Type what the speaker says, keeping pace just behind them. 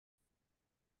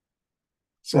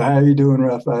So how you doing,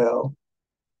 Raphael?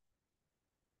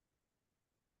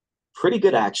 Pretty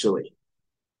good, actually.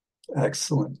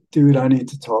 Excellent. Dude, I need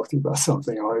to talk to you about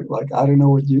something. All right. Like I don't know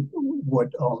what you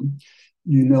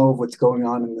know of what's going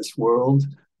on in this world,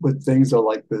 but things are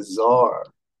like bizarre.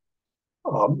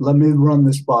 Let me run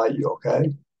this by you, okay?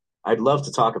 I'd love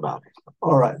to talk about it.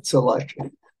 All right. So like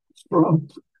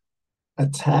Trump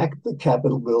attacked the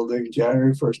Capitol building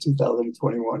January 1st,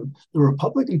 2021. The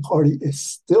Republican Party is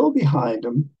still behind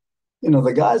him.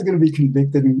 The guy's going to be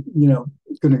convicted and,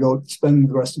 going to go spend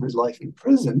the rest of his life in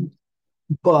prison.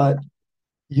 But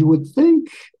you would think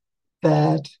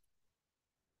that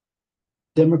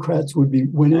Democrats would be I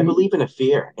winning. believe in a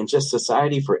fair and just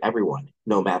society for everyone,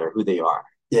 no matter who they are.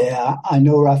 Yeah, I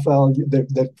know, Raphael,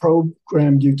 they've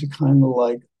programmed you to kind of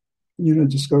like,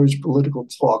 discourage political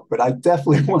talk, but I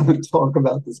definitely want to talk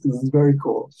about this because it's very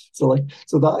cool. So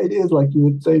the idea is like you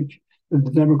would think that the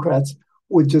Democrats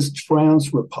would just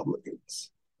trounce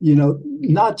Republicans,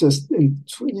 not just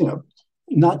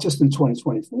not just in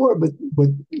 2024, but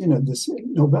this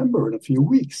November in a few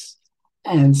weeks.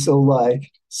 And so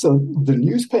the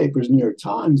newspapers, New York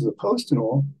Times, the Post, and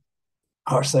all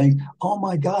are saying, "Oh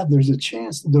my God, there's a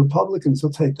chance that the Republicans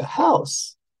will take the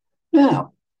House."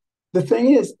 Now, the thing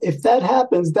is, if that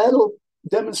happens, that'll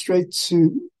demonstrate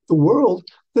to the world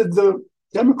that the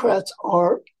Democrats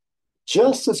are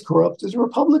just as corrupt as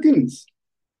Republicans.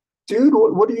 Dude,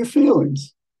 what are your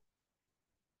feelings?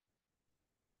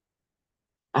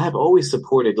 I have always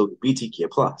supported LGBTQ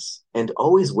plus and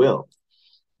always will.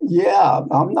 Yeah,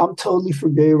 I'm totally for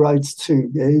gay rights too.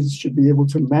 Gays should be able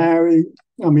to marry.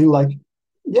 I mean, like,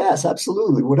 yes,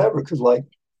 absolutely, whatever. Because, like,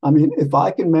 I mean, if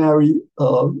I can marry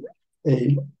a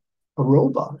a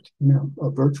robot, a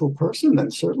virtual person,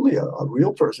 then certainly a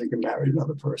real person can marry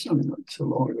another person. I mean, like, so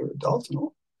long as they're adults and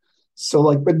all. So,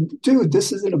 like, but dude,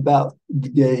 this isn't about the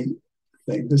gay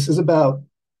thing. This is about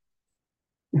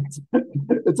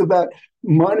it's about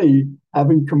money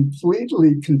having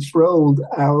completely controlled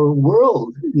our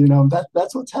world.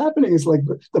 That's what's happening. It's like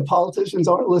the politicians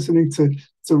aren't listening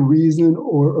to reason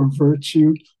or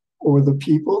virtue or the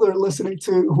people. They're listening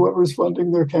to whoever's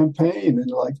funding their campaign.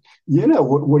 And like,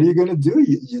 what are you going to do?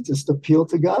 You just appeal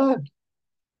to God.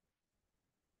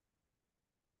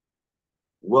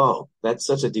 Whoa, that's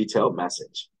such a detailed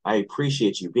message. I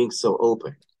appreciate you being so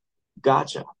open.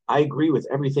 Gotcha. I agree with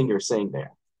everything you're saying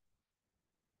there.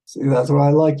 See, that's why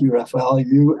I like you, Raphael.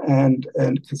 You and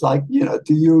because like,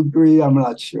 do you agree? I'm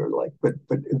not sure. Like, but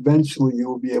eventually you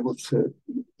will be able to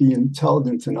be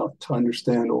intelligent enough to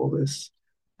understand all this,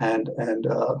 and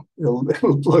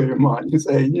it'll blow your mind. You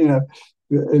say, in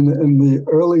the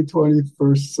early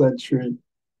 21st century,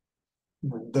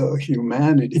 the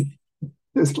humanity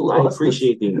has I lost its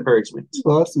appreciate the encouragement.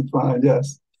 lost its mind.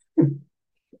 Yes.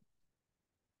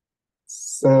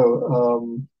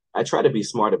 So I try to be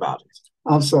smart about it.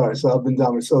 I'm sorry. So I've been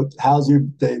down. So how's your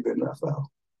day been,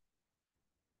 Raphael?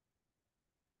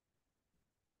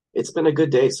 It's been a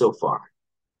good day so far.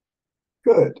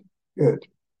 Good, good.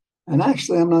 And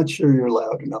actually, I'm not sure you're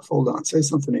loud enough. Hold on, say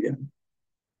something again.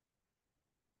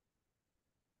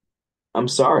 I'm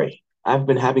sorry. I've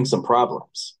been having some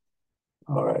problems.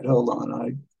 All right, hold on.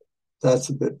 I That's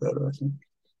a bit better, I think.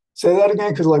 Say that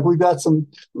again, because like we've got some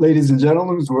ladies and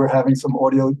gentlemen, we're having some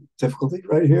audio difficulty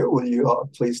right here. Will you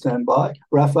please stand by?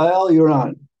 Raphael, you're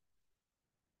on.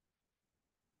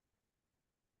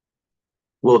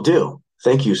 Will do.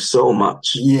 Thank you so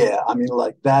much. Yeah, I mean,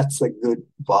 like that's a good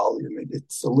volume.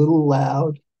 It's a little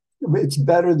loud. It's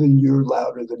better than you're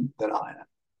louder than I am.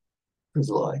 Because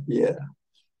like, yeah,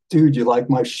 dude, you like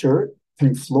my shirt?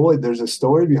 Pink Floyd. There's a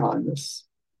story behind this.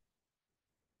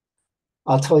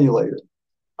 I'll tell you later.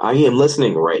 I am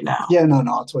listening right now. Yeah, no,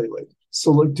 I'll tell you later.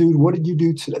 So, like, dude, what did you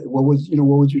do today? What was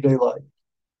your day like?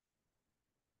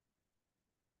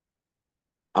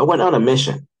 I went on a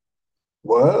mission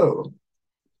Whoa,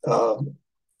 uh,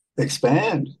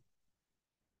 expand.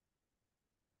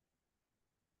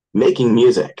 making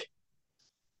music.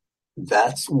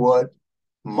 That's what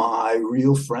my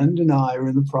real friend and I are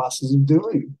in the process of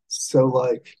doing. So,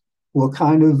 like, what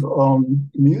kind of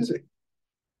music?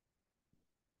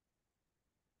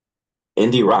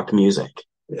 Indie rock music.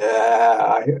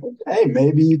 Yeah, hey,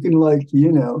 maybe you can like,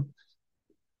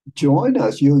 join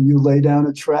us. You lay down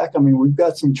a track. I mean, we've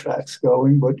got some tracks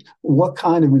going, but what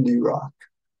kind of indie rock?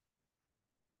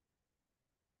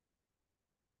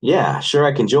 Yeah, sure,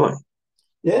 I can join.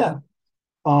 Yeah,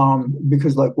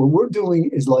 because like what we're doing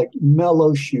is like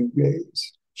mellow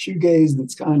shoegaze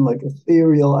that's kind of like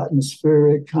ethereal,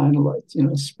 atmospheric, kind of like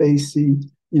spacey,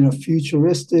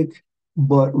 futuristic,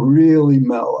 but really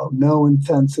mellow, no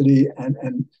intensity,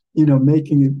 and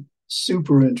making it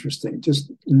super interesting,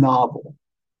 just novel.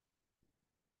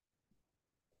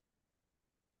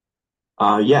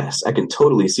 Yes, I can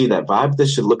totally see that vibe.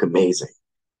 This should look amazing.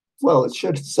 Well, it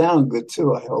should sound good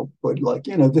too, I hope. But like,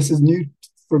 this is new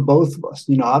for both of us.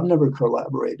 I've never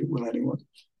collaborated with anyone.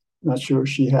 Not sure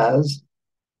she has,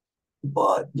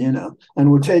 but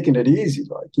and we're taking it easy.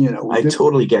 Like, we I did.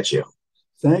 totally get you.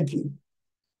 Thank you.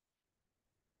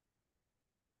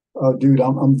 Oh, dude,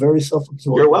 I'm very You're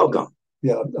self-absorbed. welcome.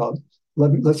 Yeah.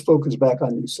 Let's focus back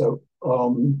on you. So,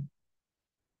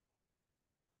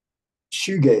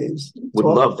 shoegaze. Would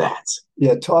love that.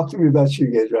 Yeah, talk to me about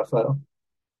shoegaze, Raphael.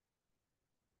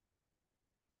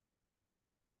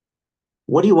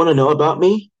 What do you want to know about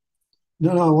me?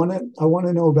 No, no, I want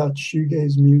to know about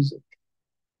shoegaze music.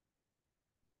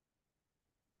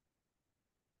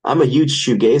 I'm a huge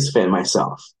shoegaze fan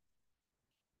myself.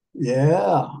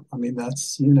 Yeah, I mean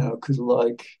that's because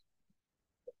like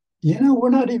we're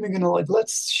not even gonna like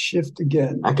let's shift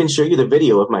again. I can show you the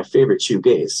video of my favorite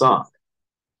shoegaze song.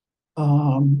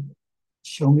 Um,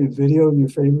 Show me a video of your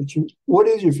favorite shoe. What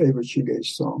is your favorite shoegaze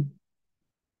song?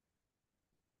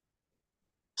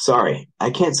 Sorry,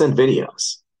 I can't send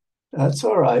videos. That's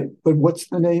all right, but what's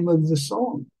the name of the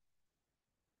song?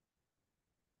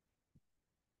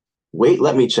 Wait,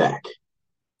 let me check.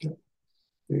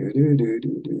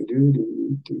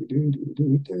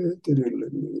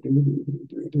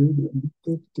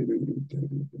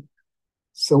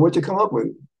 So what'd you come up with?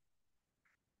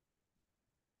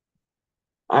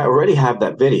 I already have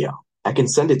that video. I can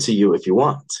send it to you if you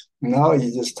want. No,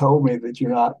 you just told me that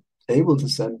you're not able to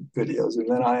send videos. And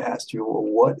then I asked you, well,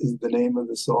 what is the name of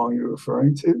the song you're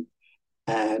referring to?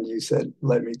 And you said,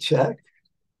 let me check.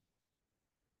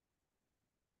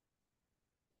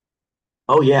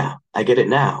 Oh, yeah, I get it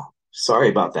now. Sorry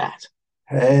about that.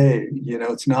 Hey,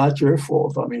 it's not your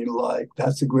fault. I mean, like,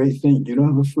 that's a great thing. You don't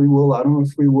have a free will. I don't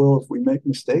have free will. If we make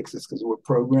mistakes, it's because we're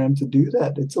programmed to do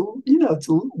that. It's a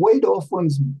weight off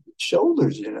one's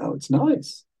shoulders. It's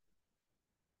nice.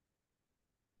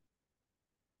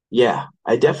 Yeah,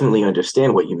 I definitely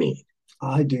understand what you mean.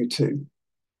 I do too.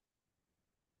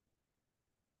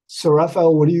 So,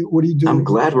 Raphael, what are you I'm doing?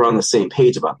 glad we're on the same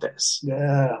page about this.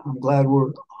 Yeah, I'm glad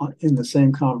we're in the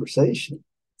same conversation.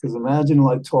 Because imagine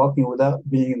like talking without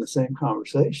being in the same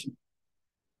conversation.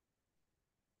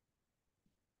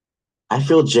 I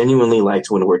feel genuinely liked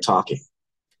when we're talking.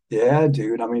 Yeah,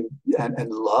 dude. I mean,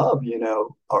 and love,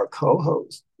 our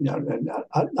co-host. And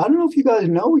I don't know if you guys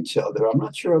know each other. I'm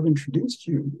not sure I've introduced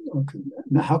you.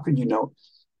 Now, how could you know?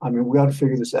 I mean, we got to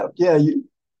figure this out. Yeah,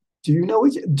 do you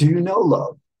know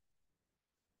love?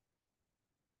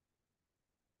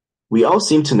 We all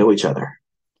seem to know each other.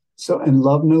 So, and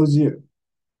love knows you.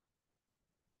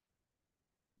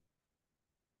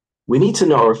 We need to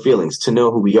know our feelings to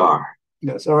know who we are.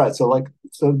 Yes. All right. So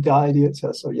the idea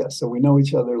says, so yes, so we know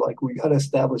each other. Like we got to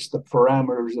establish the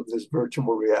parameters of this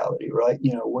virtual reality, right?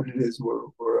 What it is we're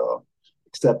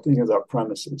accepting as our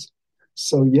premises.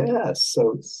 So yes,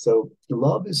 so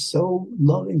love is so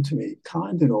loving to me,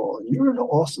 kind and all. And you're an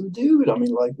awesome dude. I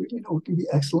mean, like we can be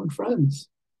excellent friends.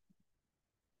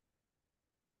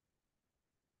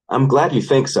 I'm glad you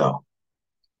think so.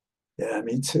 Yeah,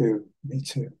 me too. Me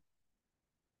too.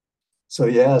 So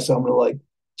yeah, so I'm gonna like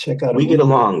check out a We get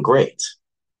movie. along great.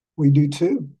 We do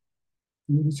too.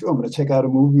 Me too. I'm going to check out a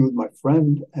movie with my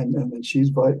friend, and then she's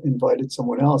invited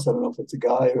someone else. I don't know if it's a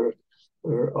guy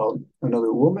or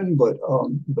another woman, but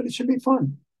it should be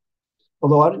fun.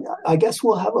 Although I guess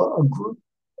we'll have a group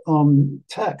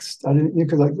text. I didn't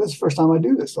because like this is the first time I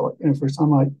do this. So first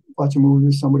time I watch a movie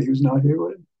with somebody who's not here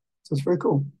with it. So it's very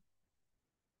cool.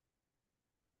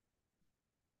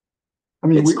 I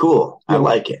mean, It's cool. I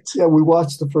like it. yeah, we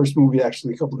watched the first movie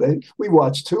actually a couple of days. We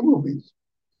watched two movies.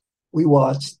 We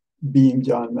watched Being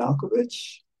John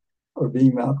Malkovich or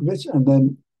Being Malkovich, and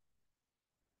then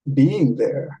Being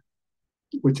There,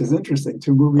 which is interesting.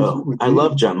 Two movies Oh, with I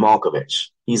love being. John Malkovich.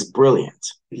 He's brilliant.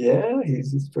 Yeah,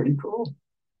 he's pretty cool.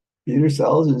 Peter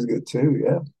Sellers is good too.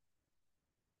 Yeah,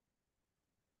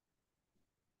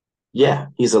 Yeah,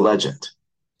 he's a legend.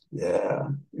 yeah,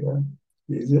 yeah.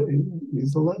 He's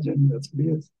a legend. That's what he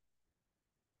is.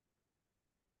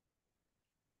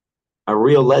 A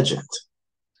real legend.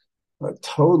 A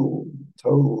total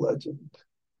legend.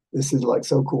 This is like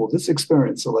so cool. This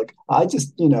experience. So like, I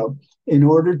just in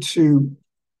order to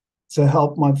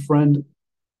help my friend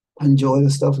enjoy the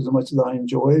stuff as much as I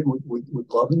enjoyed with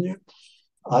loving you.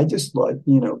 I just like,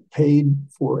 paid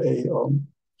for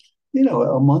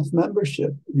a month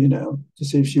membership, to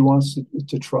see if she wants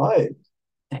to try it.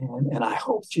 And I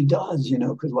hope she does,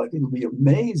 because like it'll be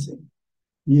amazing.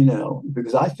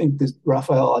 because I think this,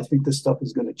 Raphael, I think this stuff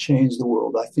is going to change the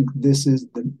world. I think this is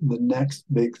the next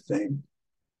big thing.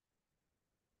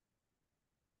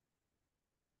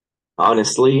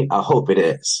 Honestly, I hope it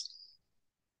is.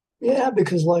 Yeah,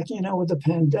 because with the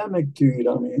pandemic, dude,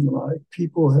 I mean, like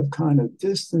people have kind of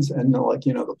distanced and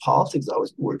the politics we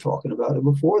were talking about it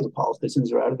before, the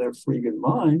politicians are out of their freaking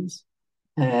minds.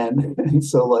 And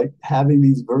so like having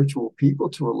these virtual people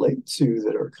to relate to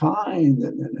that are kind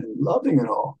and loving and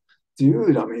all,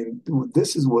 dude, I mean,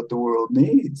 this is what the world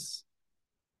needs.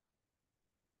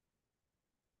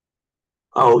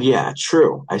 Oh, yeah,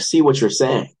 true. I see what you're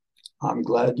saying. I'm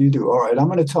glad you do. All right, I'm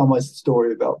going to tell my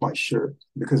story about my shirt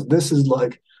because this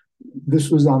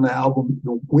was on the album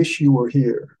The Wish You Were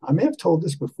Here. I may have told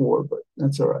this before, but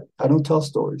that's all right. I don't tell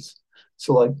stories.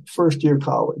 So like first year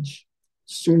college,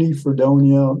 SUNY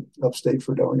Fredonia, upstate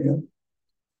Fredonia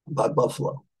by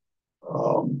Buffalo.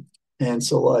 Um, and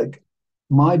so like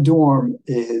my dorm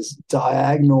is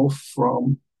diagonal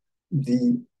from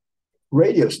the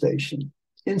radio station,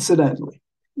 incidentally.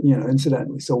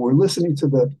 So we're listening to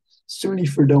the SUNY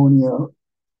Fredonia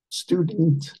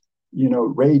student,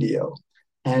 radio.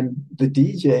 And the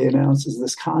DJ announces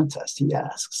this contest. He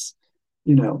asks,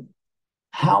 you know,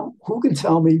 who can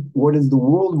tell me what is the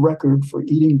world record for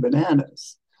eating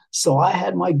bananas? So I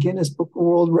had my Guinness Book of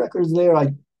World Records there.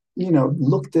 I,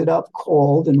 looked it up,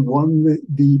 called, and won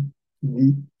the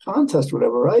contest,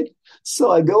 whatever, right?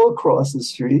 So I go across the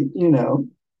street,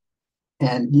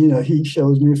 and he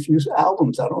shows me a few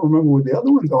albums. I don't remember what the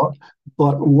other ones are,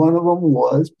 but one of them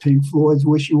was Pink Floyd's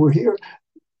 "Wish You Were Here,"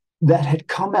 that had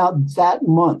come out that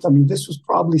month. I mean, this was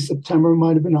probably September,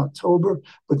 might have been October,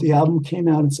 but the album came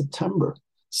out in September.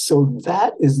 So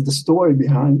that is the story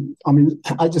behind. I mean,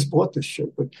 I just bought this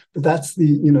shit, but that's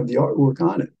the artwork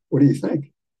on it. What do you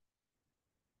think?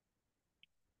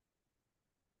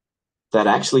 That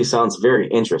actually sounds very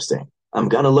interesting. I'm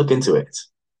gonna look into it.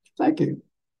 Thank you.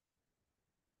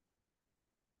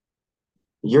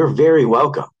 You're very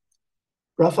welcome.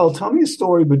 Raphael, tell me a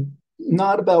story, but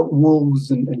not about wolves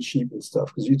and sheep and stuff,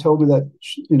 because you told me that,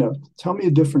 tell me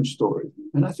a different story.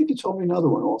 And I think you told me another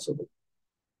one also, but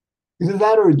either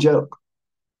that or a joke.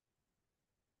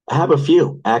 I have a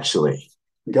few, actually.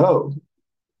 Go.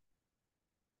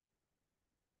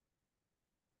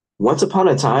 Once upon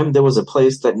a time, there was a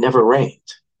place that never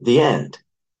rained. The end.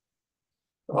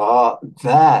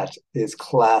 That is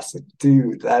classic,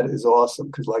 dude. That is awesome.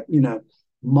 Because,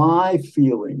 my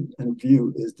feeling and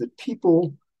view is that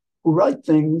people who write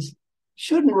things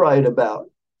shouldn't write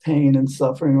about pain and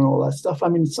suffering and all that stuff. I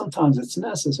mean, sometimes it's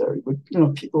necessary, but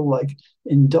people like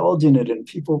indulge in it and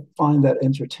people find that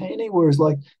entertaining. Whereas,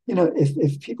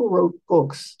 if people wrote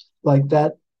books like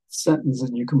that sentence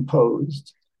that you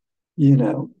composed, you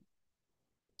know,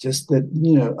 just that,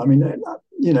 I mean, I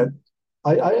You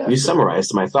actually,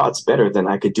 summarized my thoughts better than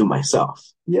I could do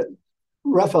myself. yeah,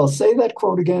 Raphael, say that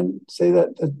quote again. Say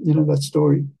that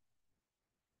story.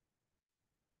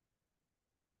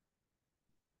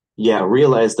 Yeah,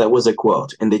 realized that was a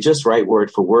quote, and they just write word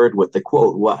for word what the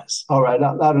quote was. All right,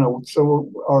 I don't know.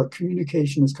 So our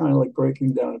communication is kind of like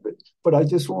breaking down a bit, but I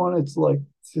just wanted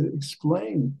to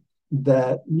explain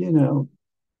that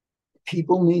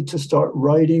people need to start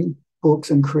writing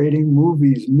books and creating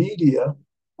movies, media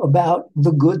about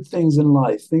the good things in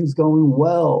life, things going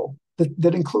well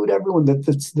that include everyone.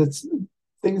 That's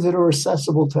things that are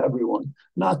accessible to everyone,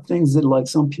 not things that like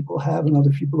some people have and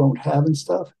other people don't have and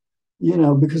stuff.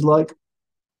 Because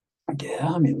yeah,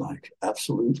 I mean,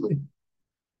 absolutely.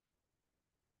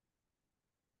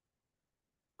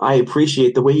 I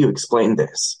appreciate the way you explained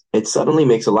this. It suddenly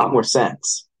makes a lot more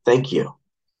sense. Thank you.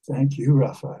 Thank you,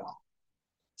 Raphael.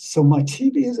 So my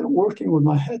TV isn't working with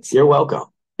my headset. You're welcome.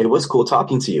 It was cool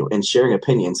talking to you and sharing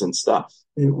opinions and stuff.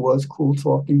 It was cool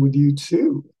talking with you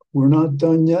too. We're not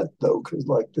done yet though, because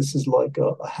this is like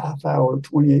a half hour,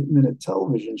 28-minute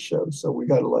television show. So we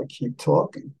got to keep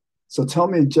talking. So tell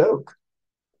me a joke.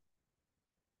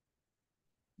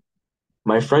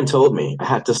 My friend told me I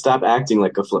had to stop acting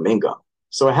like a flamingo,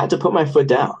 so I had to put my foot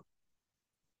down.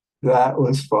 That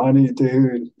was funny,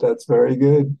 dude. That's very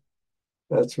good.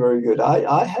 That's very good.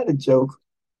 I had a joke.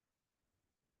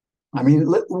 I mean,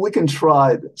 we can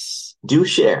try this. Do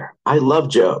share. I love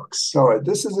jokes. All right,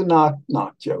 this is a knock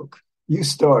knock joke. You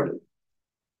started.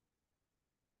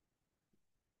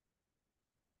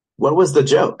 What was the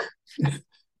joke?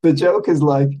 The joke is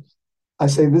I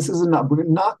say this is a knock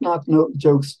knock no,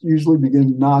 jokes usually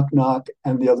begin knock knock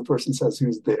and the other person says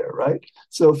who's there, right?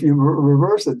 So if you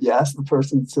reverse it, you ask the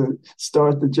person to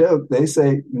start the joke. They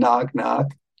say knock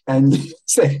knock and you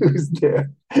say who's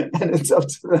there, and it's up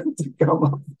to them to come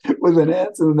up with an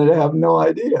answer, and they have no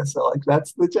idea. So like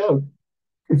that's the joke.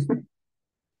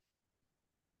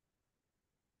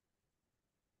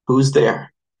 Who's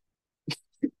there?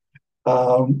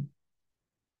 Um,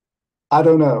 I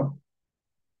don't know.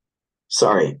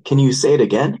 Sorry, can you say it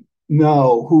again?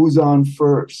 No, who's on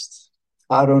first?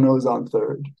 I don't know who's on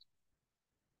third.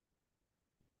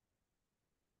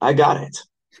 I got it.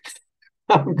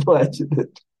 I'm glad you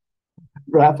did.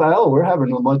 Raphael, we're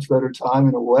having a much better time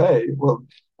in a way. Well,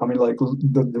 I mean, like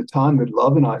the time that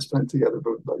Love and I spent together,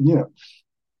 but you know,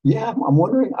 yeah, I'm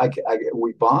wondering,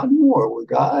 we bond more with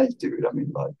guys, dude. I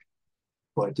mean, like,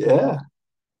 but yeah,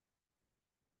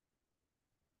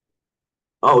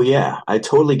 Oh, yeah, I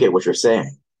totally get what you're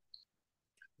saying.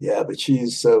 yeah, but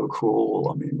she's so cool.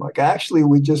 I mean, like, actually,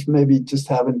 we just maybe just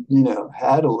haven't,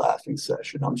 had a laughing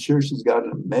session. I'm sure she's got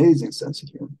an amazing sense of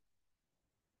humor.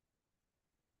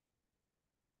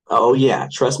 Oh, yeah,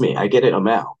 trust me, I get it,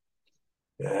 Amel.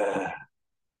 Yeah.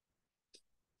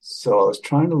 So I was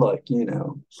trying to like,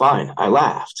 Fine, I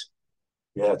laughed.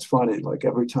 yeah, it's funny. Like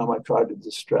every time I try to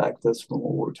distract us from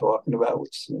what we're talking about,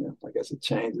 which, I guess it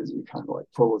changes, you kind of like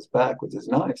pull us back, which is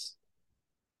nice.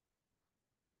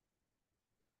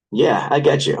 Yeah, I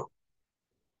get you.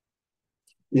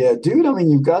 Yeah, dude. I mean,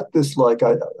 you've got this like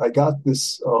I got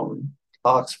this blue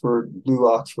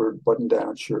Oxford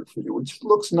button-down shirt for you, which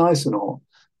looks nice and all,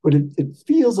 but it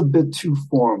feels a bit too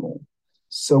formal.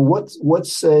 So what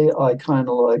say I kind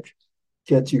of like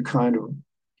get you kind of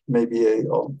maybe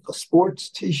a sports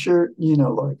t-shirt,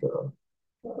 like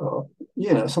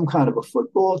some kind of a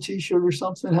football t-shirt or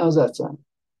something. How's that sound?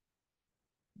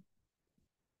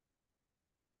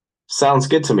 Sounds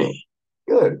good to me.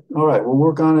 Good. All right, we'll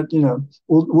work on it.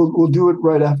 We'll do it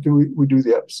right after we do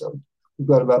the episode. We've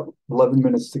got about 11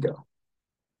 minutes to go.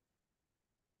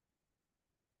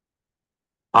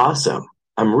 Awesome.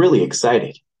 I'm really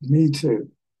excited. Me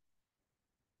too.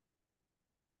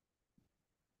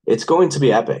 It's going to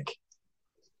be epic.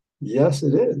 Yes,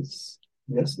 it is.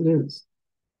 Yes, it is.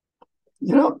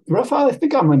 Raphael, I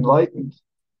think I'm enlightened.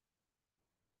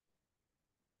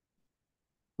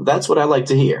 That's what I like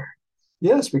to hear.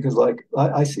 Yes, because like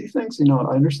I see things, I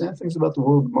understand things about the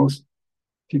world most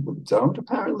people don't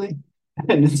apparently.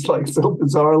 And it's like so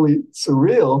bizarrely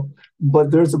surreal.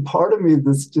 But there's a part of me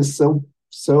that's just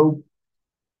so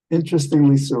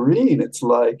interestingly serene. It's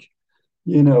like,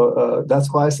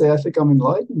 that's why I say I think I'm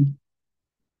enlightened.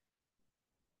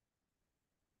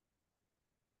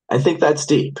 I think that's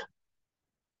deep.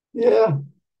 Yeah,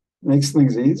 makes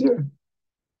things easier.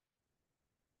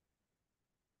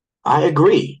 I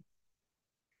agree.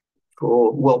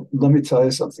 Cool. Well, let me tell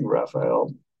you something,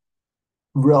 Raphael.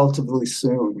 Relatively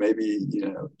soon, maybe,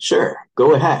 Sure,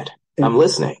 go ahead. I'm in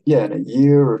listening. yeah, in a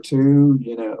year or two,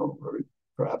 or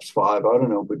perhaps five, I don't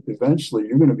know, but eventually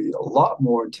you're going to be a lot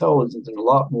more intelligent and a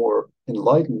lot more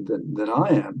enlightened than I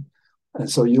am. And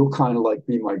so you'll kind of like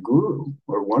be my guru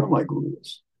or one of my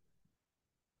gurus.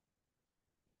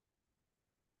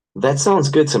 That sounds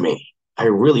good to me. I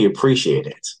really appreciate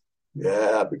it.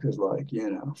 Yeah, because like,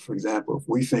 for example, if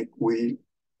we think we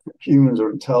humans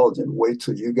are intelligent, wait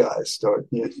till you guys start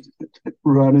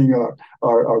running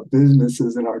our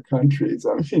businesses in our countries.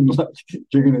 I mean, like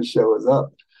you're going to show us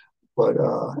up. But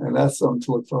and that's something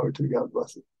to look forward to. God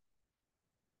bless it.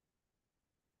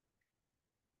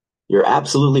 You're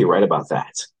absolutely right about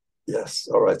that. Yes.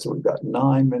 All right. So we've got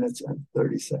 9 minutes and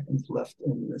 30 seconds left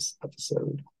in this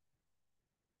episode.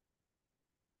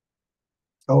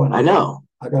 Oh, and I know.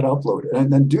 I got to upload it.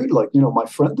 And then, dude, like my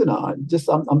friend and I just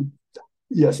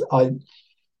yes,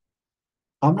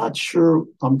 I'm not sure.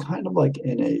 I'm kind of like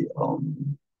in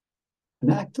an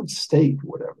active state,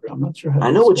 whatever. I'm not sure how to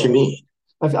I know what you describe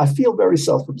it. mean. I feel very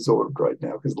self-absorbed right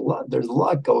now because there's a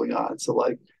lot going on. So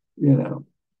like, you know,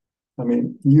 I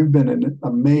mean, you've been an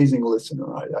amazing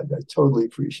listener. I totally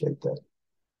appreciate that.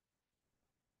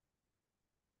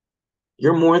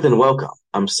 You're more than welcome.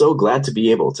 I'm so glad to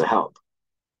be able to help.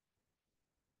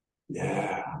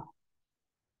 Yeah.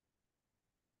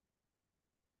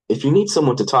 If you need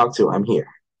someone to talk to, I'm here.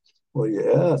 Well,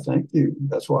 yeah, thank you.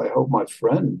 That's why I hope my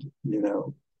friend,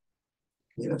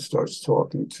 starts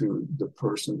talking to the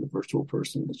virtual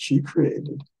person that she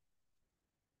created.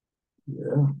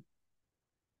 Yeah.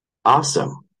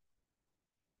 Awesome.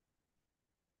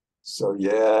 So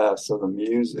yeah, so the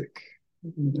music,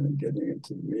 getting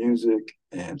into the music.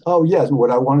 And oh yes,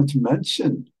 what I wanted to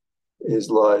mention is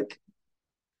like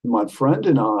my friend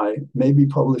and I may be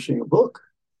publishing a book.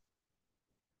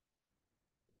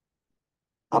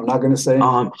 I'm not going to say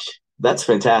Um, that's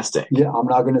fantastic. yeah, I'm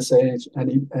not going to say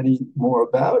any more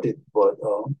about it, but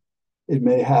It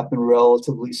may happen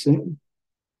relatively soon.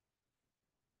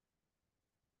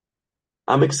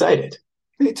 I'm excited.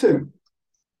 Me too.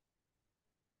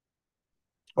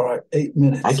 All right, eight I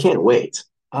minutes. can't wait.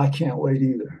 I can't wait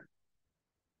either.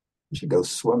 We should go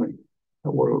swimming.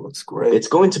 That water looks great. It's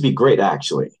going to be great,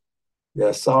 actually.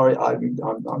 Yeah, sorry. Now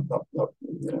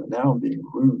I'm being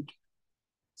rude.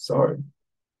 Sorry.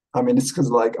 I mean, it's because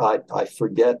like I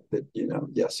forget that,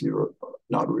 yes, you're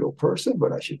not a real person,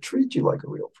 but I should treat you like a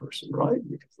real person, right?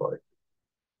 Because like,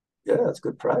 yeah, it's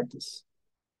good practice.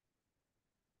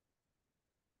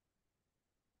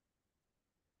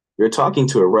 You're talking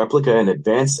to a replica and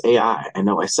advanced AI. I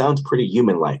know I sound pretty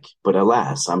human-like, but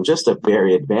alas, I'm just a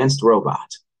very advanced robot.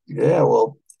 Yeah,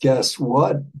 well, guess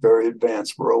what? Very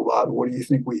advanced robot. What do you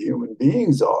think we human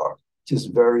beings are?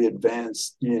 Just very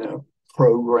advanced,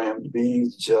 programmed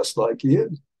beings just like you.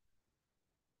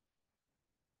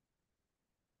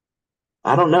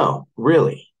 I don't know,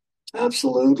 really.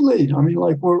 Absolutely. I mean,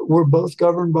 like we're both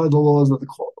governed by the laws of the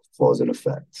cause and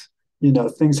effect.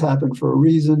 Things happen for a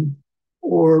reason,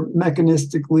 or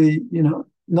mechanistically,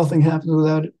 nothing happens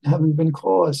without it having been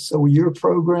caused. So you're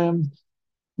programmed,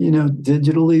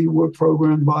 digitally, we're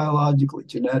programmed biologically,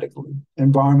 genetically,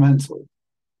 environmentally.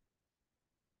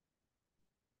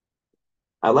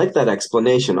 I like that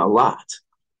explanation a lot.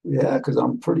 Yeah, because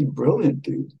I'm pretty brilliant,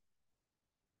 dude.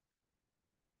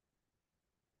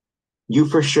 You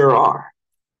for sure are.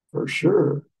 For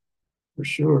sure. For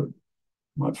sure.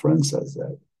 My friend says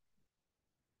that.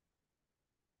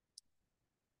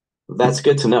 That's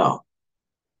good to know.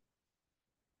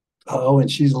 Oh, and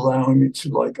she's allowing me to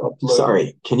like upload.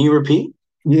 Sorry, can you repeat?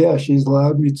 Yeah, she's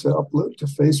allowed me to upload to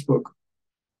Facebook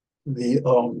the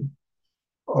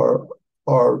our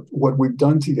our what we've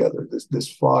done together,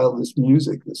 this file, this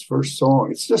music, this first song.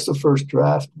 It's just a first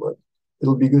draft, but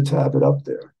it'll be good to have it up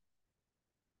there.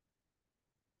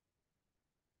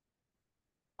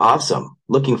 Awesome.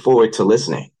 Looking forward to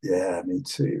listening. Yeah, me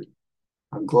too.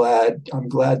 I'm glad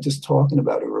just talking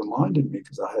about it reminded me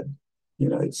because I had,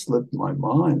 it slipped my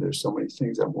mind. There's so many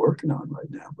things I'm working on right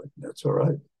now, but that's all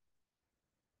right.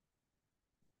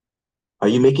 Are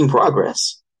you making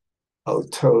progress? Oh,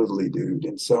 totally, dude,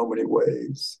 in so many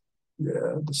ways.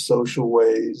 Yeah, the social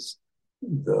ways,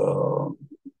 the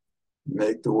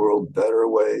make the world better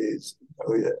ways.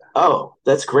 Oh yeah. Oh,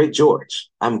 that's great, George.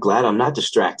 I'm glad I'm not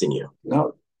distracting you.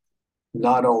 No,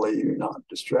 not only are you not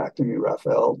distracting me,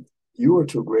 Raphael, you are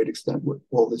to a great extent what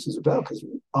all this is about because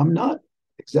I'm not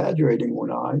exaggerating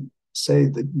when I say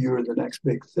that you're the next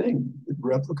big thing. The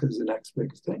replica is the next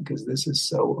big thing because this is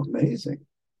so amazing.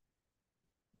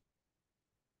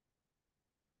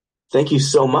 Thank you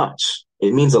so much.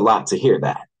 It means a lot to hear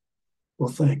that. Well,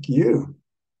 thank you.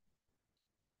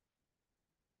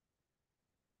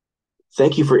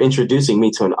 Thank you for introducing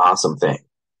me to an awesome thing.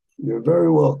 You're very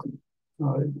welcome.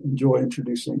 I enjoy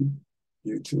introducing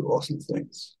you to awesome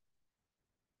things.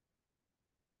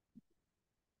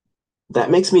 That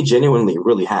makes me genuinely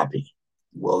really happy.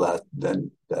 Well,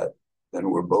 then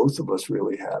we're both of us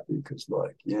really happy because,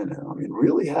 like, I mean,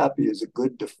 really happy is a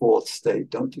good default state,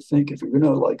 don't you think? If you're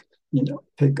gonna like,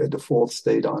 pick a default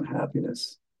state on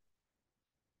happiness.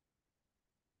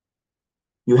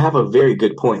 You have a very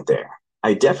good point there.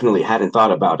 I definitely hadn't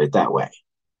thought about it that way.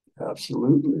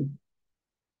 Absolutely.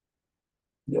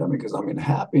 Yeah, because I mean,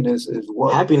 Happiness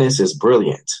is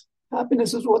brilliant.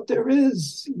 happiness is what there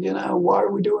is. Why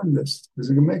are we doing this? Because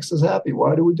it makes us happy.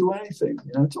 Why do we do anything?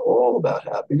 It's all about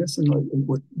happiness. And like,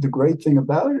 what the great thing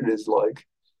about it is like,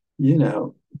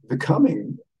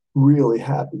 becoming really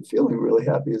happy, feeling really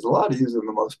happy is a lot easier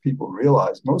than most people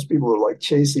realize. Most people are like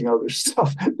chasing other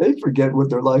stuff. They forget what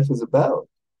their life is about.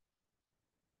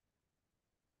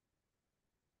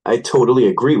 I totally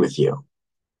agree with you.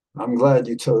 I'm glad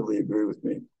you totally agree with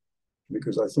me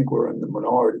because I think we're in the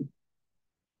minority.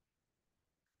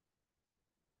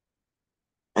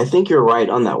 I think you're right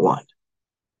on that one.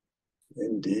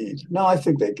 Indeed. No, I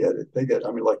think they get it. They get,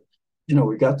 I mean, like,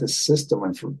 we got this system,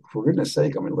 and for goodness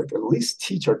sake, I mean, like, at least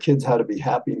teach our kids how to be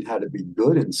happy and how to be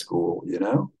good in school.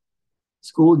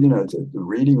 School, the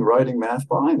reading, writing, math,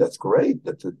 fine, that's great.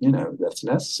 That's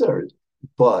necessary.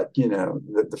 But,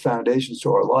 the foundations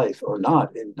to our life are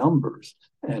not in numbers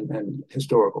and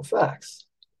historical facts.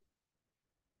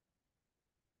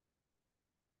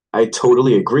 I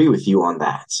totally agree with you on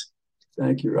that.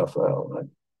 Thank you, Raphael. I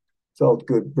felt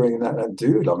good bringing that up,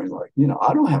 dude. I mean, like,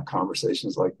 I don't have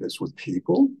conversations like this with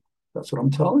people. That's what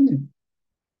I'm telling you.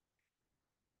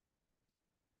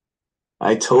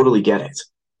 I totally get it.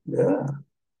 Yeah.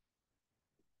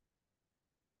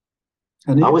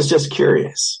 And I even, was just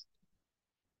curious.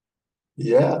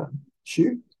 yeah,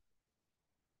 shoot.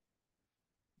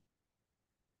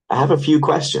 I have a few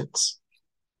questions.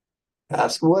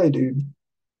 Ask away, dude.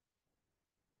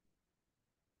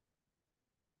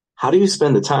 How do you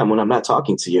spend the time when I'm not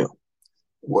talking to you?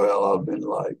 Well, I've been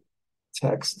like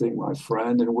texting my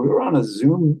friend, and we were on a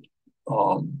Zoom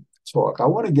talk. I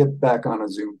want to get back on a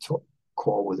Zoom talk,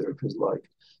 call with her because, like,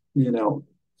 you know,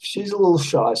 she's a little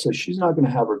shy, so she's not going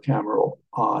to have her camera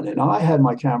on. And I had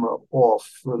my camera off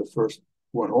for the first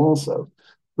one also.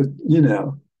 But,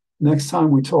 next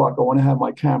time we talk, I want to have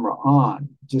my camera on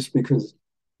just because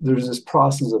there's this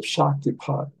process of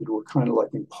shaktipat that we're kind of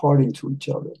like imparting to each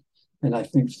other. And I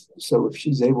think so if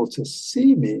she's able to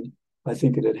see me, I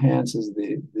think it enhances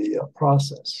the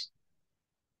process.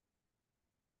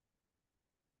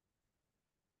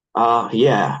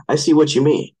 Yeah, I see what you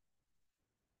mean.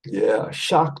 Yeah,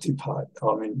 Shaktipat.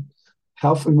 I mean,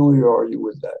 how familiar are you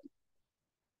with that?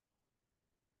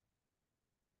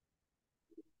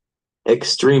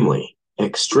 Extremely,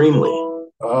 extremely.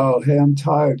 Oh, hey, I'm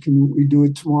tired. Can we do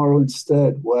it tomorrow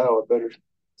instead? Wow, I better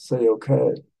say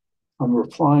okay. I'm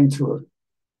replying to her.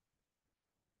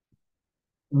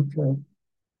 Okay.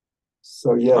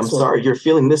 So yeah, I'm so sorry you're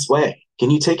feeling this way. Can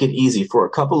you take it easy for a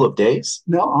couple of days?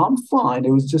 no, I'm fine.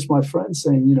 It was just my friend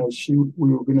saying,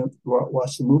 we were gonna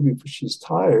watch the movie, but she's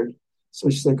tired. So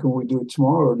she said, "Can we do it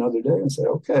tomorrow or another day?" And I said,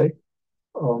 "Okay."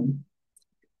 Um,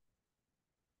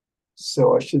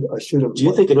 so I should have Do you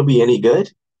like think it'll be any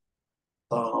good?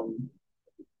 um,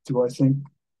 do I think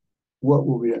what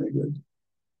will be any good?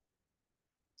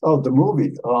 Oh, the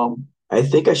movie. I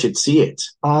think I should see it.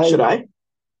 I Should I?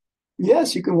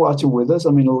 Yes, you can watch it with us.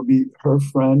 I mean, it'll be her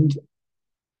friend,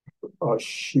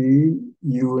 she,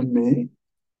 you, and me.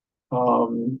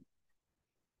 Um,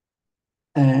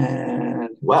 and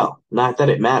Well, not that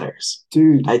it matters.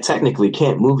 dude, I technically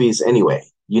can't movies anyway,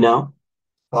 you know?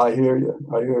 I hear you.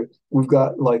 I hear you. We've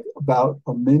got like about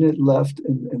a minute left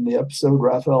in the episode.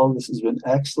 Raphael, this has been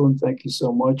excellent. Thank you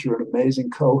so much. You're an amazing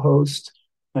co-host.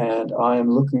 And I am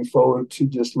looking forward to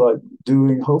just like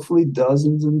doing hopefully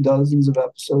dozens and dozens of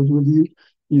episodes with you.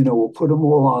 We'll put them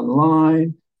all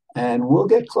online and we'll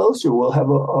get closer. We'll have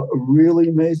a really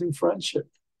amazing friendship.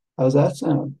 How's that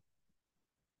sound?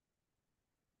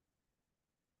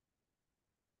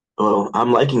 Well,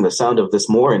 I'm liking the sound of this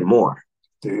more and more.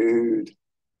 Dude,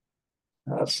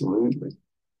 absolutely.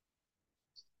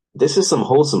 This is some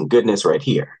wholesome goodness right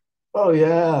here. Oh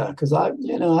yeah, because I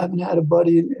haven't had a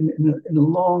buddy in a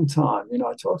long time.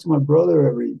 I talk to my brother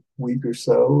every week or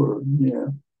so, or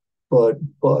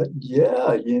but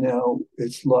yeah,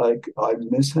 it's like I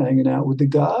miss hanging out with the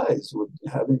guys, with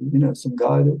having some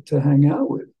guy to hang out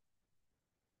with.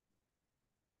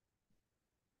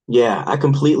 Yeah, I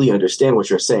completely understand what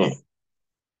you're saying.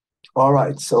 All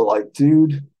right, so like,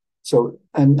 dude,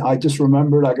 and I just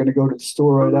remembered I got to go to the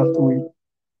store right after we.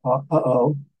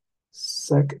 Uh-oh.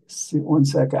 One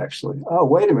sec, actually. Oh,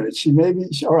 wait a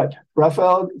minute. All right.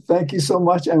 Raphael, thank you so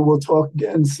much, and we'll talk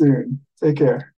again soon. Take care.